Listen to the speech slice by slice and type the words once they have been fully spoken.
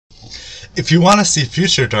If you want to see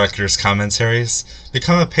future director's commentaries,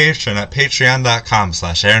 become a patron at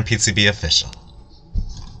patreon.com/AaronPTB official.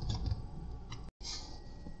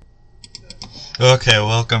 Okay,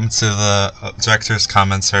 welcome to the director's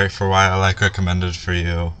commentary for Why I Like Recommended For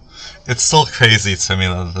You. It's still crazy to me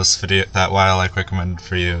that Why I Like Recommended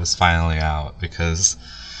For You is finally out, because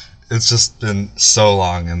it's just been so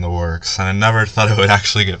long in the works, and I never thought it would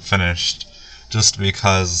actually get finished, just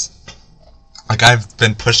because, like, I've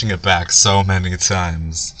been pushing it back so many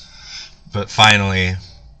times, but finally,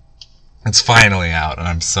 it's finally out, and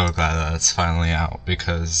I'm so glad that it's finally out,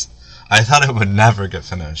 because I thought it would never get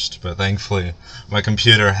finished, but thankfully my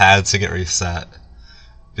computer had to get reset,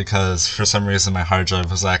 because for some reason my hard drive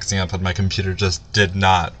was acting up and my computer just did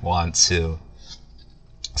not want to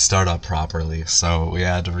start up properly, so we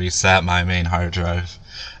had to reset my main hard drive.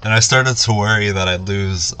 And I started to worry that I'd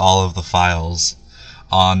lose all of the files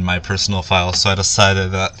on my personal files, so I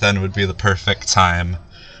decided that then would be the perfect time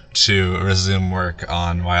to resume work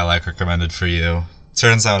on Why I Like Recommended For You.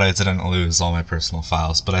 Turns out I didn't lose all my personal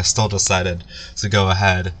files, but I still decided to go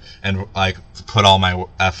ahead and put all my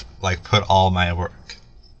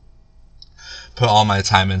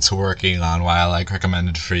time into working on Why I Like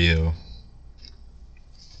Recommended For You.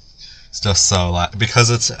 It's just so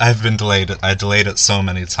because I delayed it so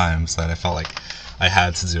many times that I felt like I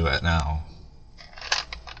had to do it now.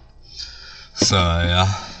 So yeah.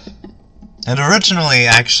 And originally,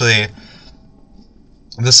 actually,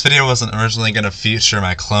 this video wasn't originally going to feature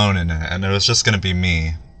my clone in it, and it was just going to be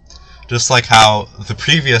me. Just like how the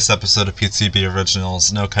previous episode of PTB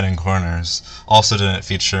Originals, No Cutting Corners, also didn't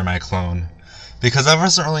feature my clone. Because I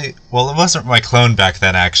wasn't really, well, it wasn't my clone back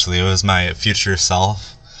then actually, it was my future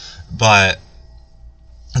self. But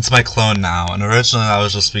it's my clone now, and originally that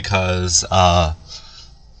was just because of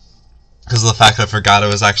the fact that I forgot it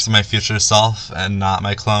was actually my future self and not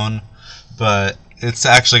my clone. But it's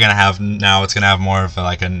actually going to have, now it's going to have more of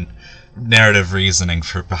a narrative reasoning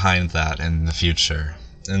behind that in the future.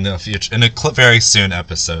 In a very soon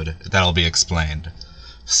episode, that'll be explained.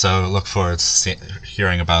 So look forward to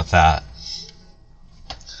hearing about that.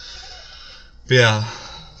 But yeah,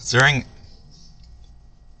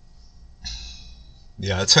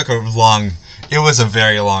 it was a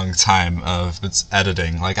very long time of its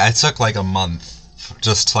editing. Like, I took a month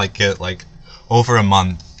just to get over a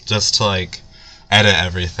month just to edit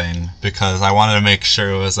everything, because I wanted to make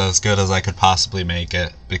sure it was as good as I could possibly make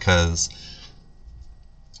it, because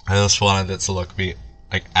I just wanted it to be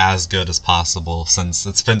as good as possible, since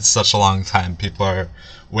it's been such a long time. People are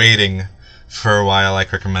waiting for Why I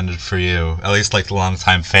Like Recommended For You, at least the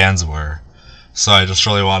long-time fans were. So I just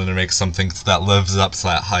really wanted to make something that lives up to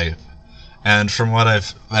that hype. And from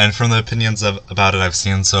the opinions about it I've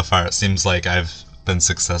seen so far, it seems like I've been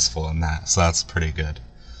successful in that, so that's pretty good.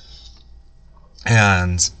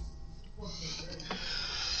 And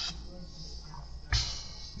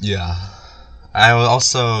yeah, I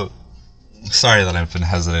also, sorry that I've been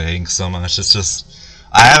hesitating so much. It's just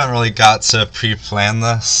I haven't really got to pre-plan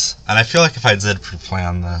this, and I feel like if I did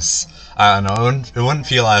pre-plan this, I don't know, it wouldn't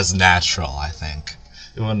feel as natural. I think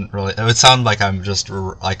it would sound like I'm just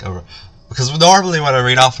because normally when I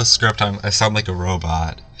read off a script, I sound like a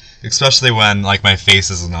robot. Especially when my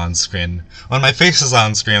face isn't on screen. When my face is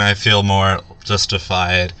on screen, I feel more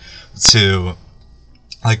justified to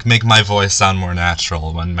make my voice sound more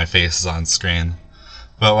natural when my face is on screen.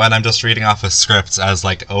 But when I'm just reading off a script as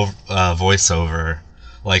voiceover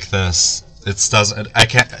like this, it doesn't. I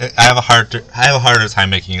have a harder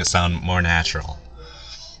time making it sound more natural.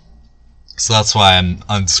 So that's why I'm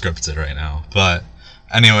unscripted right now. But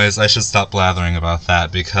anyways, I should stop blathering about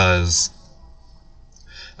that, because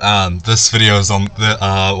this video is on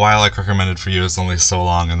Why I Like Recommended For You is only so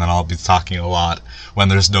long, and then I'll be talking a lot when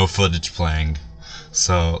there's no footage playing.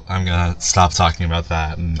 So I'm gonna stop talking about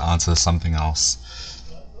that and onto something else.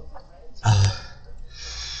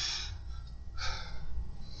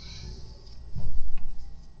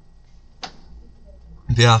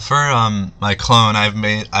 Yeah, for my clone,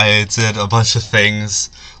 I did a bunch of things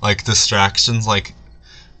distractions,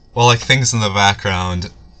 things in the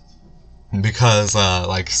background. Because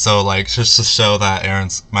just to show that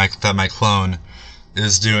my clone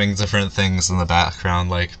is doing different things in the background,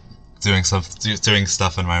 doing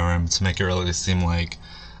stuff in my room, to make it really seem like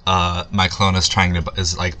my clone is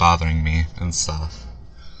bothering me and stuff.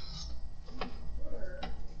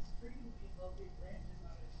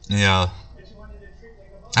 Yeah,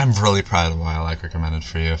 I'm really proud of Why I Like Recommended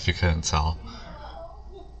For You, if you couldn't tell.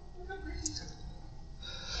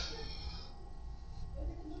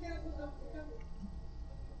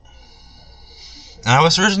 And I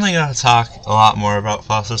was originally going to talk a lot more about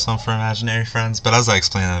foster home for imaginary friends, but as I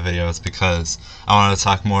explained in the video, it's because I wanted to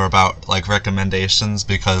talk more about like recommendations,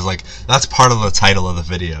 because like that's part of the title of the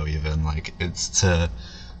video. Even like it's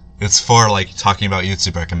for like talking about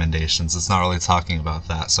YouTube recommendations. It's not really talking about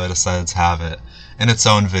that, so I decided to have it in its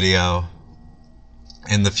own video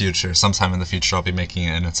in the future. Sometime in the future I'll be making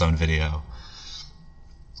it in its own video.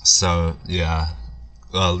 So yeah,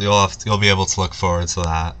 you'll be able to look forward to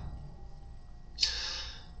that.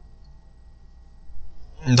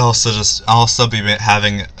 And I'll also be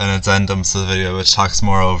having an addendum to the video which talks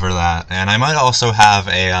more over that, and I might also have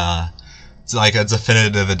a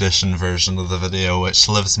definitive edition version of the video which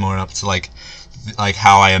lives more up to like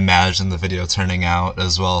how I imagine the video turning out,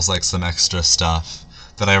 as well as like some extra stuff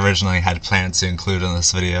that I originally had planned to include in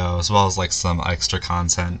this video, as well as like some extra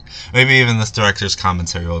content. Maybe even this director's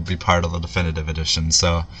commentary will be part of the definitive edition,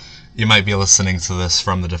 so you might be listening to this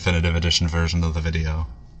from the definitive edition version of the video.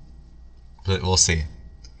 But we'll see.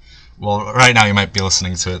 Well, right now you might be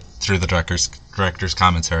listening to it through the director's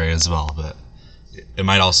commentary as well, but it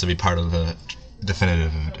might also be part of the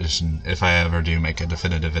definitive edition if I ever do make a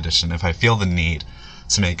definitive edition, if I feel the need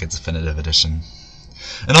to make a definitive edition.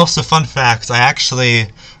 And also, fun fact, I actually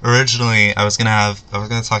originally I was gonna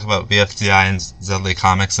talk about BFDI and Zedley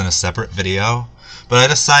Comics in a separate video, but I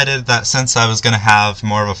decided that since I was gonna have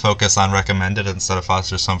more of a focus on recommended instead of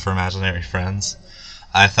foster home for imaginary friends,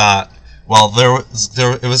 I thought, well,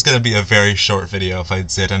 it was going to be a very short video if I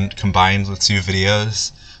didn't combine the two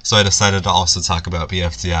videos, so I decided to also talk about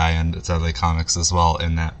BFDI and Zedley Comics as well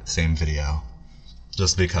in that same video,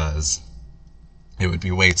 just because it would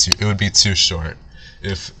be too short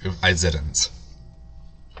if I didn't.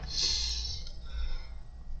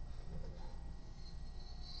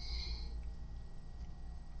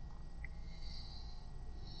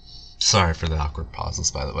 Sorry for the awkward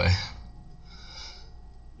pauses, by the way.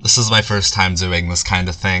 This is my first time doing this kind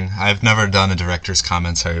of thing. I've never done a director's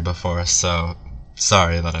commentary before, so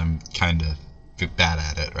sorry that I'm kind of bad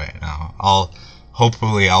at it right now.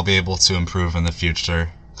 Hopefully I'll be able to improve in the future.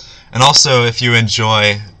 And also, if you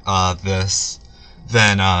enjoy this,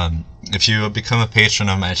 then if you become a patron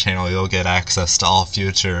of my channel, you'll get access to all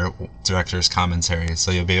future director's commentaries, so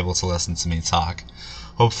you'll be able to listen to me talk.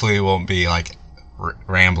 Hopefully it won't be like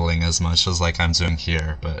rambling as much as like I'm doing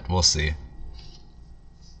here, but we'll see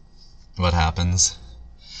what happens.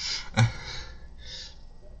 And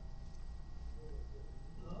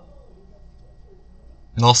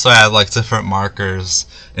also I had like different markers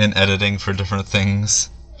in editing for different things.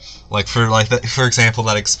 Like for example,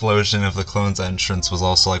 that explosion of the clone's entrance was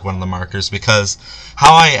also like one of the markers, because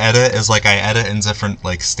how I edit is like I edit in different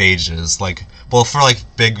like stages. Like, well, for like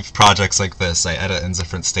big projects like this, I edit in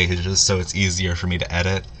different stages, so it's easier for me to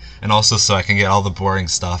edit, and also so I can get all the boring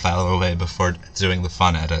stuff out of the way before doing the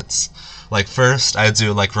fun edits. Like first I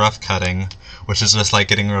do like rough cutting, which is just like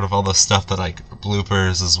getting rid of all the stuff that like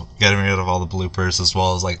getting rid of all the bloopers, as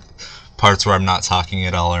well as like parts where I'm not talking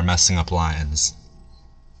at all or messing up lines.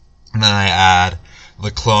 And then I add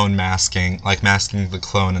the clone masking the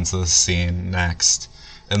clone into the scene next.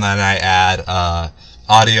 And then I add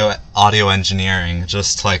audio engineering,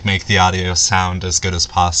 just to like make the audio sound as good as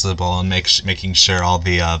possible, and making sure all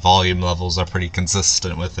the volume levels are pretty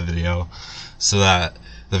consistent with the video, so that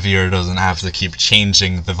the viewer doesn't have to keep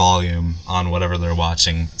changing the volume on whatever they're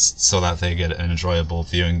watching, so that they get an enjoyable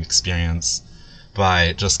viewing experience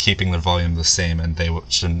by just keeping the volume the same, and they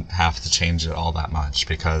shouldn't have to change it all that much,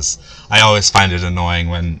 because I always find it annoying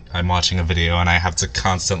when I'm watching a video and I have to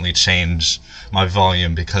constantly change my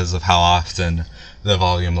volume because of how often the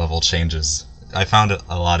volume level changes. I found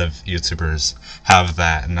a lot of YouTubers have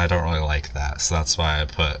that, and I don't really like that, so that's why I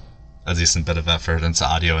put a decent bit of effort into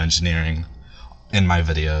audio engineering in my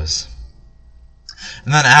videos.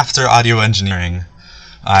 And then after audio engineering,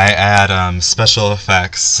 I add special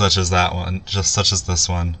effects such as this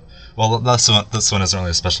one. Well, this one isn't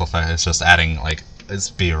really a special effect, it's just adding like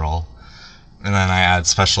it's B-roll. And then I add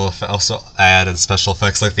I added special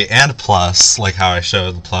effects like the and plus, like how I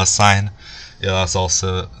showed the plus sign. Yeah, that's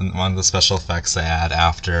also one of the special effects I add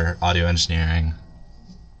after audio engineering.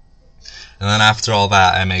 And then after all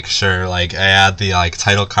that, I make sure like I add the like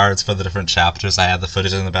title cards for the different chapters. I add the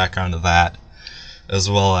footage in the background of that, as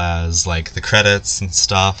well as like the credits and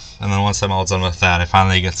stuff. And then once I'm all done with that, I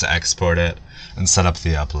finally get to export it and set up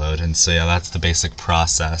the upload. And so yeah, that's the basic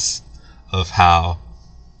process of how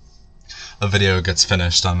a video gets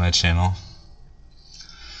finished on my channel.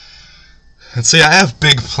 And so yeah, I have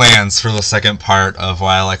big plans for the second part of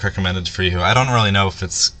Why I Like Recommended for You. I don't really know if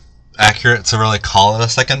it's accurate to really call it a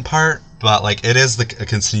second part, but like it is a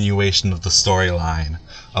continuation of the storyline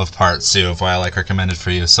of part 2 of Why I Like Recommended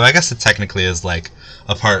For You. So I guess it technically is like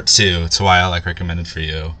a part 2 to Why I Like Recommended For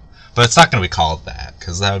You. But it's not going to be called that,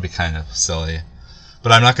 because that would be kind of silly.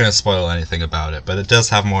 But I'm not going to spoil anything about it. But it does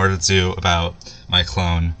have more to do about my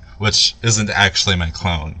clone, which isn't actually my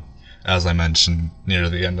clone, as I mentioned near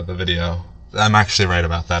the end of the video. I'm actually right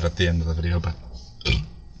about that at the end of the video, but...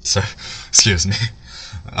 sorry, excuse me.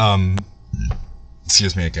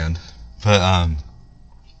 Excuse me again. But,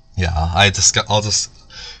 yeah,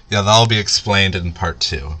 yeah, that'll be explained in part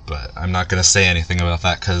 2, but I'm not gonna say anything about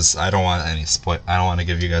that because I don't want to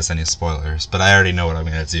give you guys any spoilers. But I already know what I'm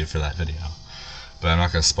gonna do for that video, but I'm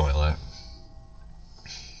not gonna spoil it.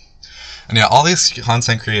 And yeah, all these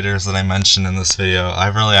content creators that I mentioned in this video, I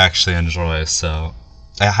really actually enjoy, so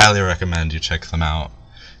I highly recommend you check them out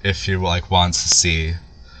if you like want to see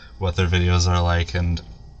what their videos are like. And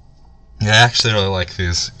yeah, I actually really like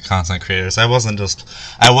these content creators. I wasn't just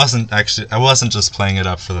playing it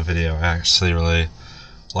up for the video. I actually really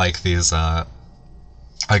like these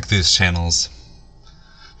channels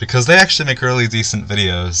because they actually make really decent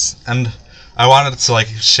videos, and I wanted to like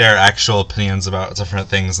share actual opinions about different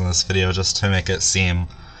things in this video just to make it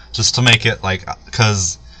like,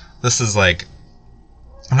 because this is like,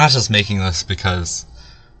 I'm not just making this because,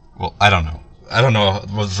 well, I don't know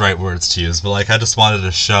what the right words to use, but like I wanted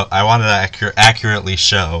to accurately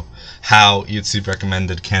show how YouTube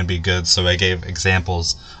recommended can be good, so I gave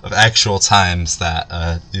examples of actual times that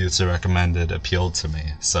YouTube recommended appealed to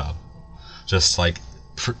me. So just like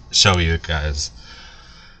show you guys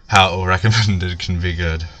how recommended can be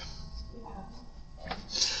good.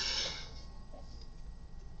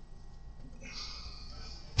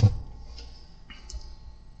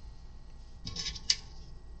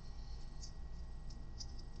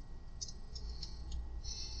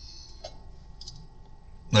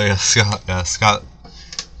 Oh yeah, Seth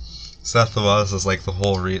was is like the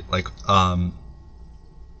whole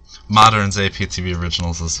Modern's AaronPTB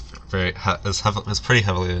originals is pretty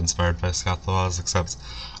heavily inspired by Scott the Woz, except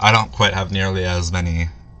I don't quite have nearly as many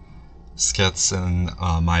skits in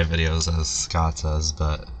my videos as Scott does,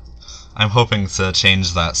 but I'm hoping to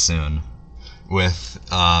change that soon with,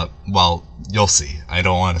 well, you'll see. I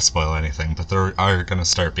don't want to spoil anything, but there are going to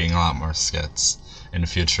start being a lot more skits in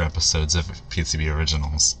future episodes of PTB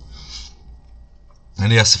Originals.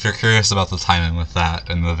 And yes, if you're curious about the timing with that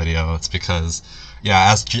in the video, it's because,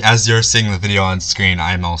 yeah, as you're seeing the video on screen,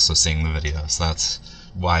 I'm also seeing the video, so that's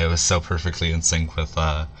why it was so perfectly in sync with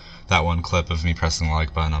that one clip of me pressing the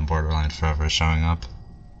like button on Borderline Forever showing up.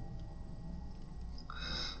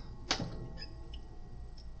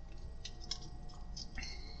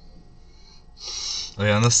 Oh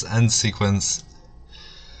yeah, in this end sequence,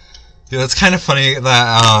 yeah, it's kind of funny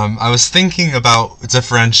that I was thinking about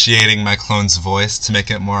differentiating my clone's voice to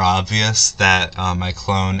make it more obvious that my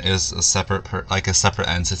clone is a separate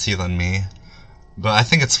entity than me. But I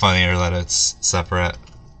think it's funnier that it's separate.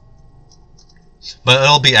 But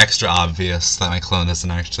it'll be extra obvious that my clone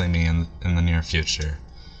isn't actually me in the near future.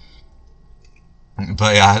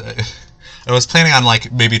 But yeah, I was planning on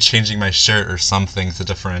like maybe changing my shirt or something to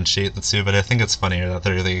differentiate the two, but I think it's funnier that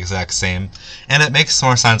they're the exact same, and it makes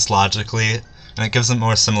more sense logically, and it gives it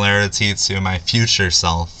more similarity to my future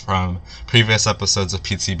self from previous episodes of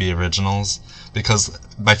PTB Originals, because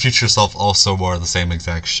my future self also wore the same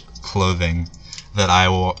exact clothing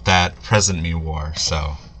that present me wore,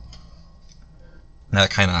 so that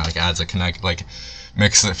kind of like adds a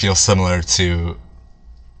makes it feel similar to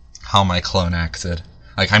how my clone acted.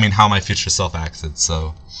 How my future self acted,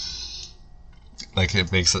 so like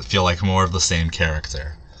it makes it feel like more of the same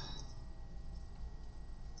character.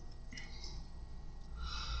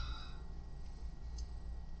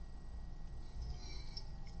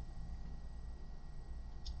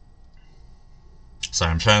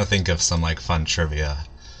 Sorry, I'm trying to think of some like fun trivia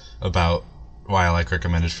about Why I Like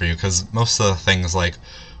Recommended For You, because most of the things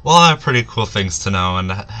they're pretty cool things to know,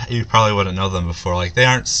 and you probably wouldn't know them before. Like, they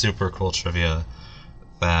aren't super cool trivia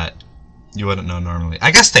that you wouldn't know normally.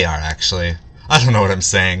 I guess they are, actually. I don't know what I'm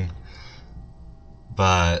saying.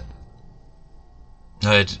 But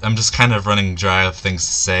I'm just kind of running dry of things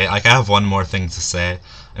to say. Like, I have one more thing to say,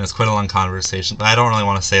 and it's quite a long conversation, but I don't really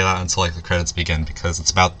want to say that until like the credits begin, because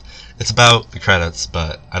it's about the credits,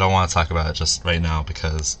 but I don't want to talk about it just right now,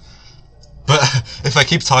 because if I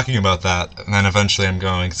keep talking about that, then eventually I'm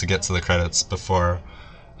going to get to the credits before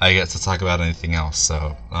I get to talk about anything else.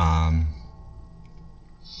 So I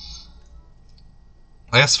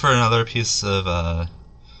guess for another piece of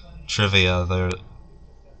trivia,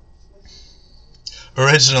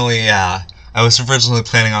 originally, yeah, I was originally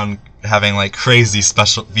planning on having like crazy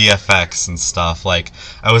special VFX and stuff. Like,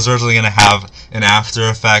 I was originally gonna have an After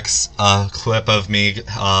Effects clip of me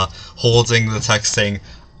holding the text saying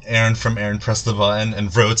Aaron from Aaron Press the Button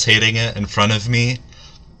and rotating it in front of me,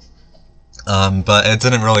 but it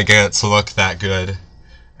didn't really get it to look that good,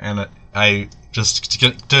 and I just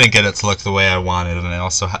didn't get it to look the way I wanted, and I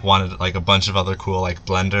also wanted like a bunch of other cool like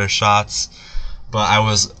blender shots, but I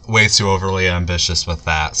was way too overly ambitious with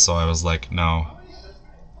that, so I was like, no.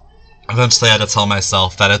 Eventually I had to tell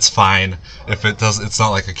myself that it's fine if it's not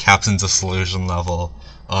like a Captain Disillusion level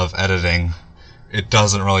of editing. It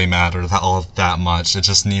doesn't really matter all that much. It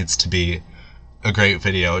just needs to be a great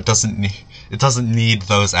video. It doesn't need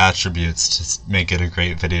those attributes to make it a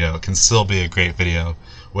great video. It can still be a great video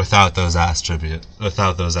without those attributes. And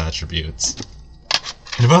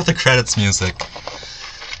about the credits music,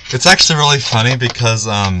 it's actually really funny because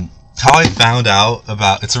how I found out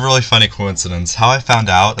about, it's a really funny coincidence, how I found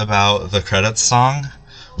out about the credits song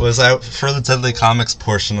was for the Deadly Comics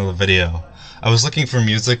portion of the video. I was looking for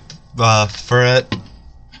music for it,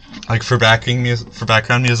 like for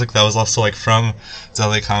background music that was also like from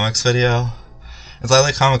Deadly Comics video. And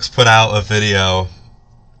Deadly Comics put out a video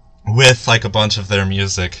with like a bunch of their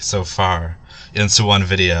music so far into one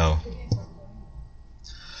video.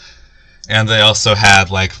 And they also had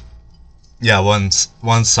like, yeah, one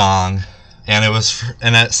song, and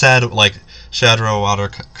it said like Shadow Water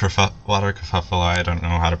Kerfuffle. I don't know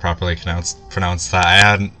how to properly pronounce that. I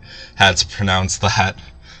hadn't had to pronounce that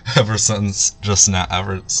ever since just now,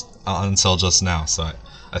 until just now. So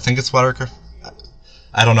I think it's Water.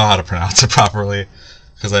 I don't know how to pronounce it properly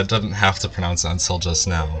because I didn't have to pronounce it until just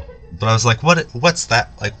now. But I was like, what's that?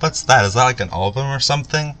 Like, what's that? Is that like an album or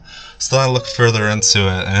something? So then I looked further into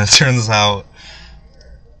it, and it turns out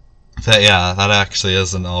that, yeah, that actually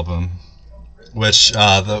is an album, which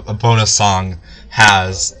a bonus song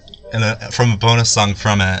has, and from a bonus song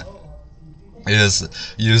from it is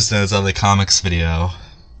used in a Deadly Comics video,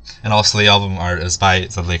 and also the album art is by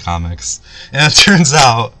Deadly Comics. And it turns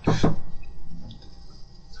out,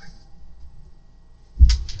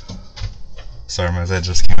 sorry, my dad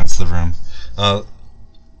just came into the room.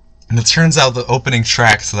 And it turns out the opening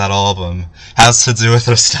track to that album has to do with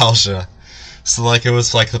nostalgia. So like, it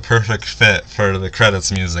was like the perfect fit for the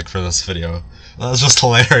credits music for this video. That was just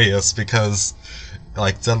hilarious because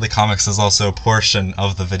like Deadly Comics is also a portion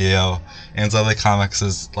of the video, and Deadly Comics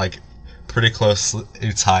is like pretty closely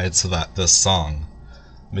tied to this song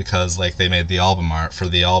because like they made the album art for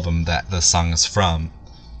the album that this song is from,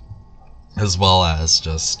 as well as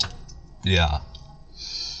just, yeah,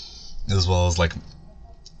 as well as like,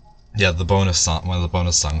 yeah, the bonus song, one of the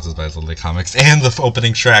bonus songs is by Deadly Comics, and the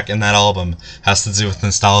opening track in that album has to do with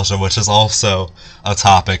nostalgia, which is also a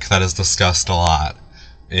topic that is discussed a lot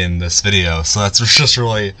in this video. So that's just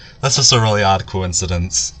a really odd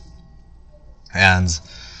coincidence. And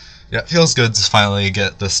yeah, it feels good to finally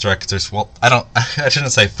get this director's, well, I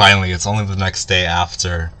shouldn't say finally, it's only the next day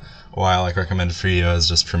after Why I Like Recommended For You has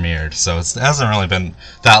just premiered, so it hasn't really been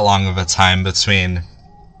that long of a time between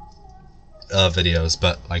videos,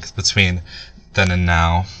 but like between then and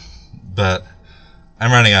now. But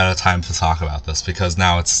I'm running out of time to talk about this because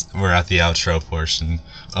now we're at the outro portion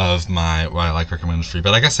of my What I Like Recommended For You.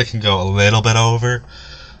 But I guess I can go a little bit over,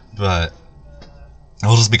 but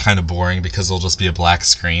it'll just be kind of boring because it'll just be a black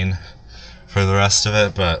screen for the rest of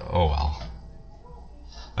it. But oh well,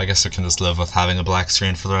 I guess we can just live with having a black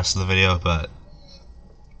screen for the rest of the video. But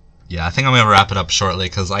yeah, I think I'm going to wrap it up shortly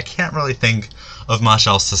because I can't really think of much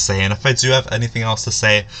else to say, and if I do have anything else to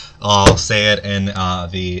say, I'll say it in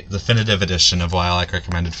the definitive edition of Why I Like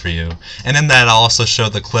Recommended For You. And in that, I'll also show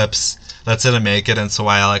the clips that didn't make it into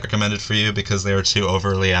Why I Like Recommended For You because they were too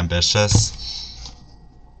overly ambitious.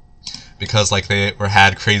 Because like they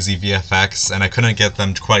had crazy VFX, and I couldn't get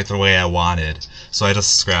them quite the way I wanted, so I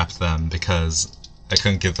just scrapped them because I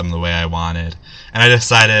couldn't get them the way I wanted. And I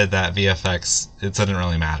decided that VFX, it didn't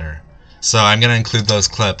really matter. So I'm going to include those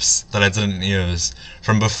clips that I didn't use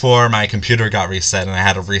from before my computer got reset and I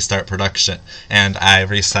had to restart production. And I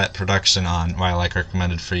reset production on Why I Like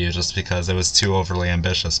Recommended For You just because it was too overly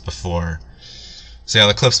ambitious before. So yeah,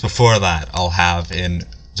 the clips before that I'll have in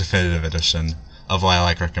definitive edition of Why I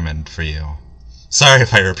Like Recommended For You. Sorry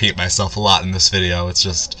if I repeat myself a lot in this video, it's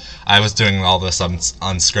just I was doing all this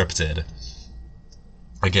unscripted.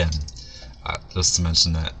 Again, just to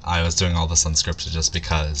mention that I was doing all this unscripted just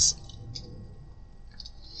because,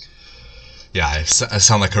 yeah, I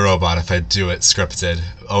sound like a robot if I do it scripted,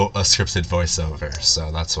 a scripted voiceover,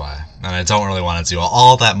 so that's why. And I don't really want to do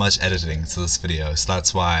all that much editing to this video, so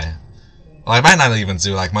that's why. Well, I might not even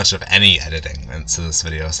do like much of any editing into this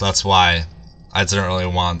video, so that's why I didn't really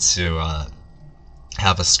want to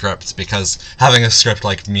have a script, because having a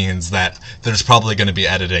script means that there's probably going to be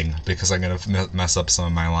editing because I'm going to mess up some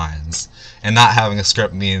of my lines, and not having a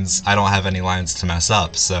script means I don't have any lines to mess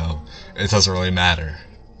up, so it doesn't really matter.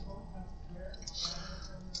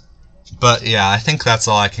 But yeah, I think that's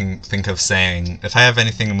all I can think of saying. If I have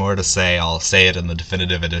anything more to say, I'll say it in the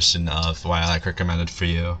definitive edition of Why I Like Recommended for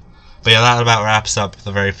You. But yeah, that about wraps up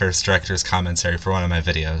the very first director's commentary for one of my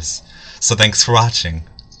videos. So thanks for watching.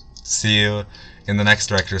 See you in the next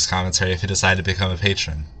director's commentary if you decide to become a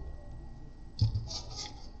patron.